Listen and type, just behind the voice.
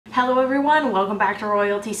Hello everyone, welcome back to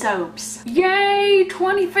Royalty Soaps. Yay,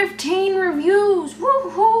 2015 reviews,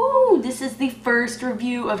 woohoo! This is the first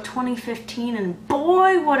review of 2015 and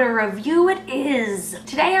boy, what a review it is!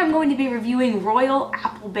 Today I'm going to be reviewing Royal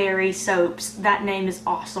Appleberry Soaps. That name is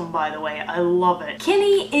awesome, by the way, I love it.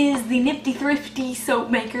 Kenny is the nifty thrifty soap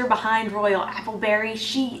maker behind Royal Appleberry.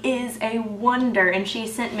 She is a wonder and she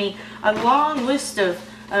sent me a long list of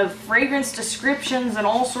fragrance descriptions and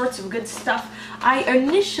all sorts of good stuff. I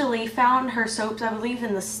initially found her soaps, I believe,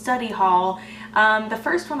 in the study hall. The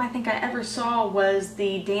first one I think I ever saw was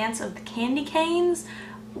the Dance of the Candy Canes.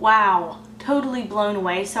 Wow, totally blown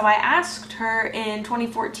away. So I asked her in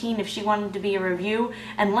 2014 if she wanted to be a review,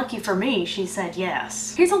 and lucky for me, she said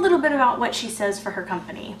yes. Here's a little bit about what she says for her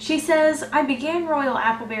company. She says, I began Royal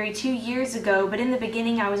Appleberry 2 years ago, but in the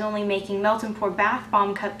beginning I was only making melt and pour bath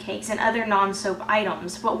bomb cupcakes and other non-soap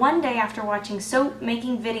items. But one day after watching soap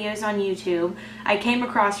making videos on YouTube, I came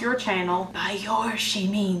across your channel. By yours, she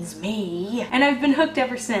means me. And I've been hooked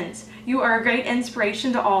ever since. You are a great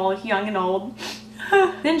inspiration to all, young and old.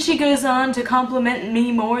 Then she goes on to compliment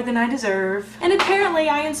me more than I deserve. And apparently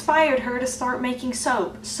I inspired her to start making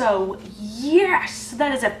soap. So yes,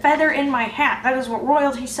 that is a feather in my hat. That is what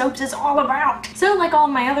Royalty Soaps is all about. So like all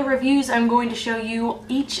my other reviews, I'm going to show you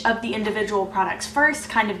each of the individual products first,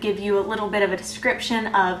 kind of give you a little bit of a description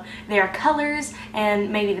of their colors and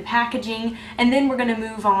maybe the packaging, and then we're going to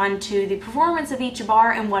move on to the performance of each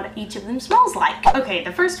bar and what each of them smells like. Okay,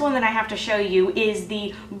 the first one that I have to show you is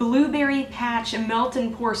the Blueberry Patch Melt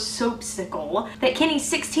and Pour Soapsicle that Kenny's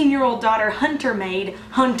 16-year-old daughter Hunter made.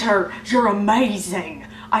 Hunter, you're amazing!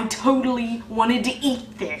 I totally wanted to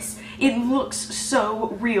eat this. It looks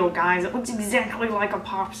so real, guys. It looks exactly like a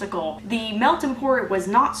popsicle. The melt and pour was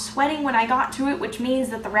not sweating when I got to it, which means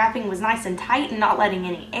that the wrapping was nice and tight and not letting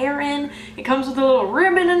any air in. It comes with a little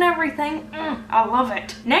ribbon and everything. I love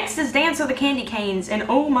it. Next is Dance of the Candy Canes, and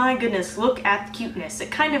oh my goodness, look at the cuteness.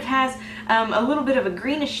 It kind of has a little bit of a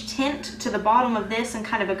greenish tint to the bottom of this and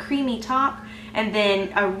kind of a creamy top, and then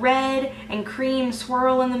a red and cream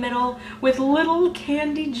swirl in the middle with little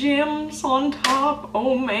candy gems on top.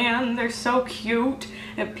 Oh man, they're so cute.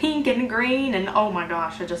 And pink and green, and oh my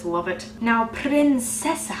gosh, I just love it. Now,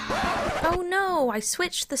 Princessa. Oh no, I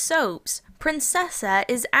switched the soaps. Princessa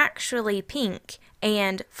is actually pink,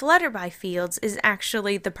 and Flutterby Fields is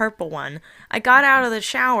actually the purple one. I got out of the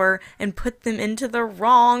shower and put them into the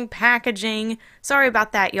wrong packaging. Sorry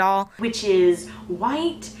about that, y'all. Which is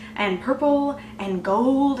white and purple and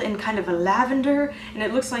gold and kind of a lavender, and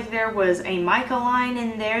it looks like there was a mica line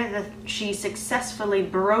in there that she successfully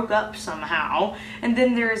broke up somehow, and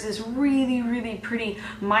then there's this really pretty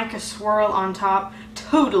mica swirl on top,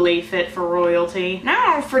 totally fit for royalty.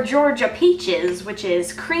 Now for Georgia Peaches, which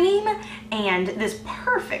is cream and this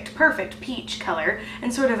perfect peach color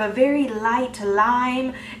and sort of a very light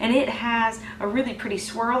lime, and it has a really pretty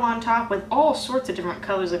swirl on top with all sorts of different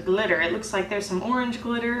colors of glitter. It looks like there's some orange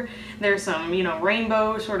glitter, there's some, you know,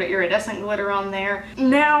 rainbow sort of iridescent glitter on there.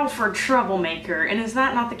 Now for Troublemaker, and is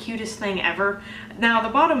that not the cutest thing ever? Now the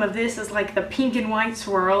bottom of this is like the pink and white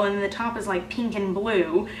swirl, and the top is like pink and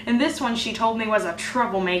blue, and this one she told me was a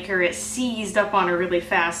troublemaker. It seized up on her really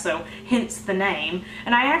fast, so hence the name.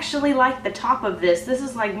 And I actually like the top of this. This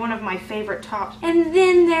is like one of my favorite tops. And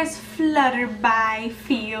then there's Flutterby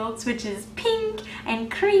Fields, which is pink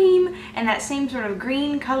and cream and that same sort of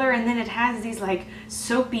green color, and then it has these like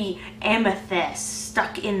soapy amethysts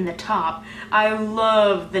stuck in the top. I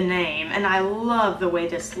love the name and I love the way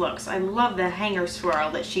this looks. I love the hanger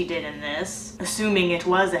swirl that she did in this. Assuming it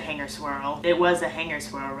was a hanger swirl. It was a hanger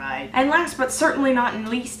swirl, right? And last but certainly not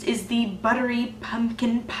least is the Buttery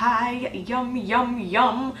Pumpkin Pie. Yum, yum,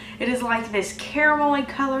 yum. It is like this caramelly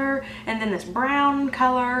color and then this brown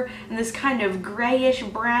color and this kind of grayish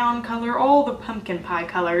brown color, all the pumpkin pie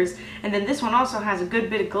colors. And then this one also has a good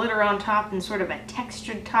bit of glitter on top and sort of a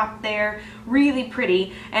textured top there. Really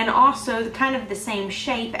pretty, and also kind of the same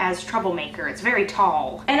shape as Troublemaker. It's very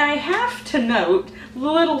tall. And I have to note the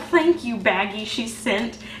little thank you baggie she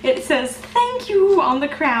sent. It says thank you on the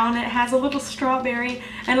crown. It has a little strawberry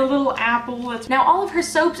and a little apple. Now all of her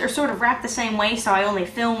soaps are sort of wrapped the same way, so I only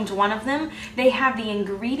filmed one of them. They have the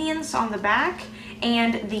ingredients on the back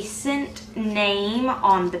and the scent name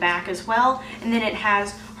on the back as well, and then it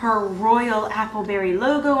has her Royal Appleberry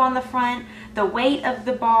logo on the front, the weight of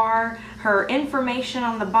the bar, her information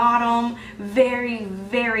on the bottom,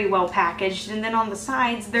 very well packaged, and then on the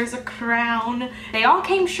sides there's a crown. They all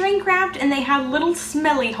came shrink wrapped and they had little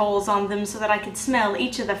smelly holes on them so that I could smell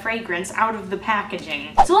each of the fragrance out of the packaging.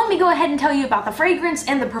 So let me go ahead and tell you about the fragrance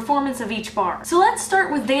and the performance of each bar. So let's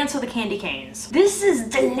start with Dance of the Candy Canes. This is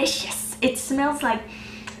delicious. It smells like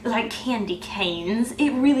like candy canes.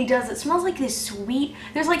 It really does. It smells like this sweet,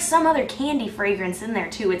 there's like some other candy fragrance in there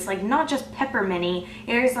too. It's like not just pepperminty,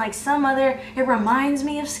 there's like some other, it reminds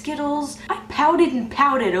me of Skittles. I pouted and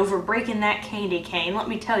pouted over breaking that candy cane, let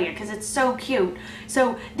me tell you, because it's so cute.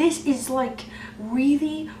 So this is like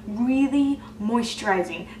really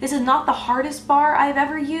moisturizing. This is not the hardest bar I've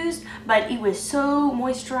ever used, but it was so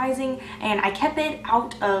moisturizing, and I kept it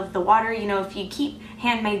out of the water. You know, if you keep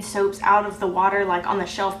handmade soaps out of the water, like on the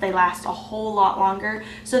shelf, they last a whole lot longer.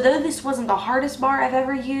 So though this wasn't the hardest bar I've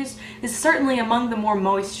ever used, it's certainly among the more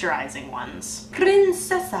moisturizing ones.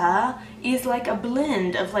 Princesa is like a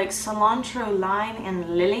blend of like cilantro, lime,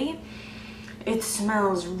 and lily. It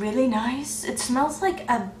smells really nice. It smells like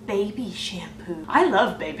a baby shampoo. I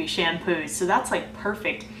love baby shampoos, so that's like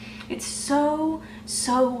perfect. It's so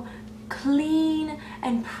clean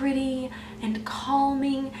and pretty and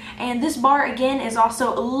calming. And this bar again is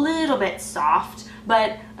also a little bit soft,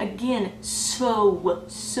 but again, so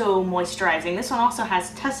moisturizing. This one also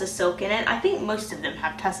has Tussa Silk in it. I think most of them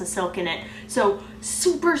have Tussa Silk in it. So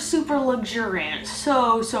super luxuriant,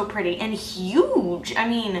 so pretty and huge. I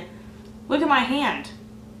mean, look at my hand.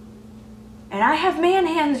 And I have man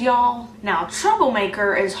hands, y'all. Now,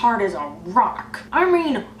 Troublemaker is hard as a rock. I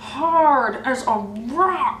mean, hard as a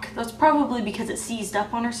rock. That's probably because it seized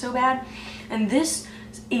up on her so bad. And this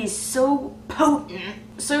is so potent.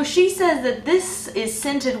 So she says that this is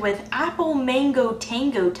scented with Apple Mango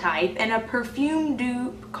Tango Type and a perfume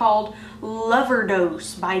dupe called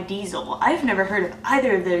Loverdose by Diesel. I've never heard of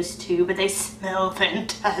either of those two, but they smell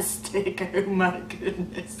fantastic. Oh my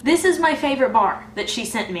goodness. This is my favorite bar that she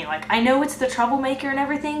sent me. Like, I know it's the Troublemaker and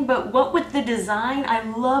everything, but what with the design, I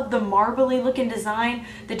love the marbly looking design,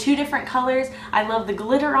 the two different colors. I love the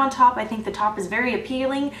glitter on top. I think the top is very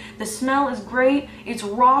appealing. The smell is great. It's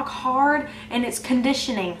rock hard and it's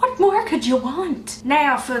conditioning. What more could you want?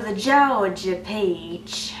 Now for the Georgia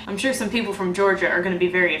peach. I'm sure some people from Georgia are going to be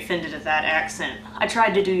very offended at that accent. I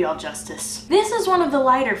tried to do y'all justice. This is one of the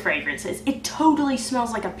lighter fragrances. It totally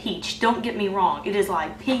smells like a peach. Don't get me wrong. It is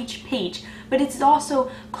like peach, but it's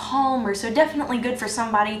also calmer. So definitely good for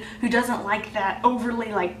somebody who doesn't like that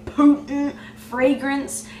overly like potent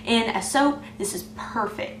fragrance in a soap. This is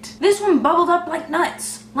perfect. This one bubbled up like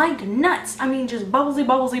nuts. Like nuts. I mean, just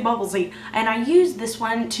bubblesy. And I used this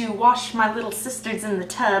one to wash my little sisters in the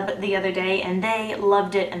tub the other day, and they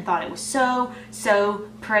loved it and thought it was so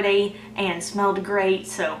pretty and smelled great.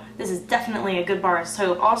 So this is definitely a good bar of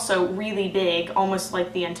soap. Also really big, almost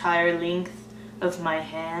like the entire length of my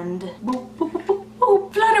hand. Boop, boop, boop, boop,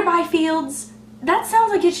 boop. Flutterby Fields. That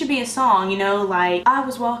sounds like it should be a song, you know, like I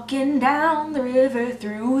was walking down the river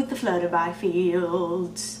through the Flutterby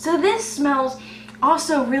Fields. So this smells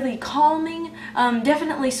also really calming,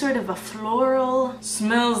 definitely sort of a floral,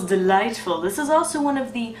 smells delightful. This is also one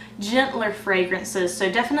of the gentler fragrances,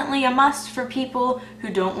 so definitely a must for people who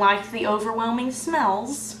don't like the overwhelming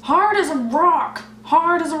smells. Hard as a rock.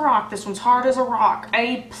 Hard as a rock. This one's hard as a rock.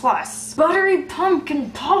 A+. Buttery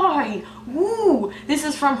pumpkin pie. Woo! This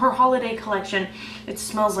is from her holiday collection. It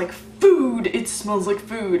smells like food. It smells like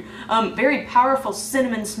food. Very powerful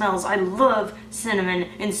cinnamon smells. I love cinnamon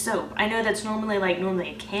in soap. I know that's normally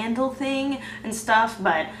a candle thing and stuff,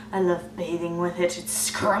 but I love bathing with it. It's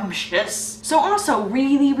scrumptious. So also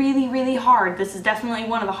really hard. This is definitely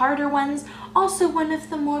one of the harder ones. Also one of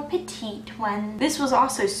the more petite ones. This was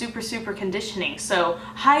also super conditioning, so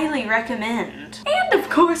highly recommend. And of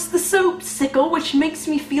course the soap sickle, which makes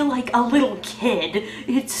me feel like a little kid.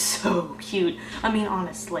 It's so cute. I mean,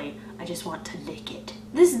 honestly, I just want to lick it.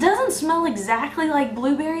 This doesn't smell exactly like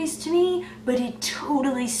blueberries to me, but it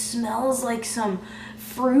totally smells like some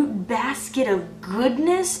fruit basket of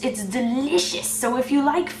goodness. It's delicious. So if you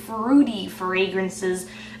like fruity fragrances,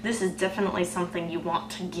 this is definitely something you want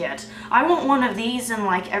to get. I want one of these in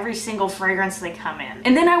like every single fragrance they come in.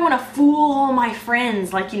 And then I want to fool all my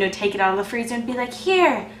friends, like, you know, take it out of the freezer and be like,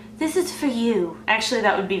 here, this is for you. Actually,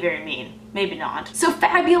 that would be very mean. Maybe not. So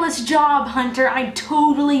fabulous job, Hunter. I'm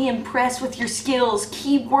totally impressed with your skills.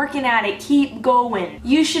 Keep working at it. Keep going.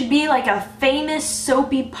 You should be like a famous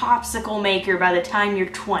soapy popsicle maker by the time you're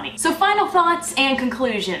 20. So final thoughts and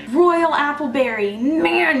conclusion. Royal Appleberry,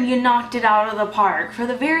 man, you knocked it out of the park. For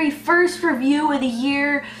the very first review of the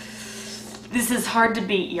year, this is hard to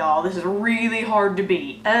beat, y'all. This is really hard to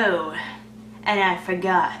beat. Oh, and I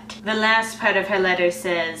forgot. The last part of her letter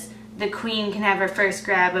says, the queen can have her first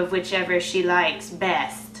grab of whichever she likes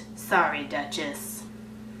best. Sorry, Duchess.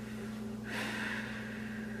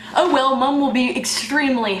 Oh well, Mom will be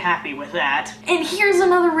extremely happy with that. And here's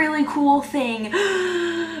another really cool thing.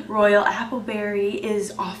 Royal Appleberry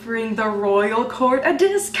is offering the Royal Court a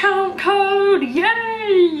discount code.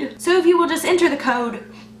 Yay! So if you will just enter the code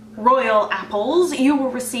Royal Apples, you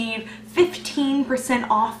will receive 15%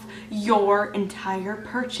 off your entire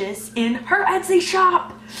purchase in her Etsy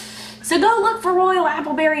shop. So go look for Royal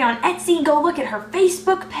Appleberry on Etsy, go look at her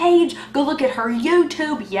Facebook page, go look at her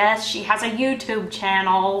YouTube. Yes, she has a YouTube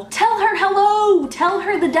channel. Tell her hello, tell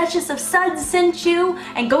her the Duchess of Suds sent you,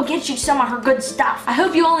 and go get you some of her good stuff. I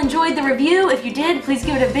hope you all enjoyed the review. If you did, please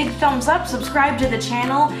give it a big thumbs up, subscribe to the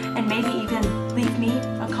channel, and maybe even leave me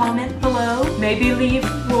a comment below. Maybe leave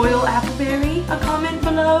Royal Appleberry a comment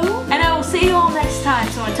below. And I will see you all next time.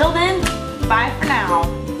 So until then, bye for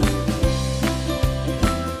now.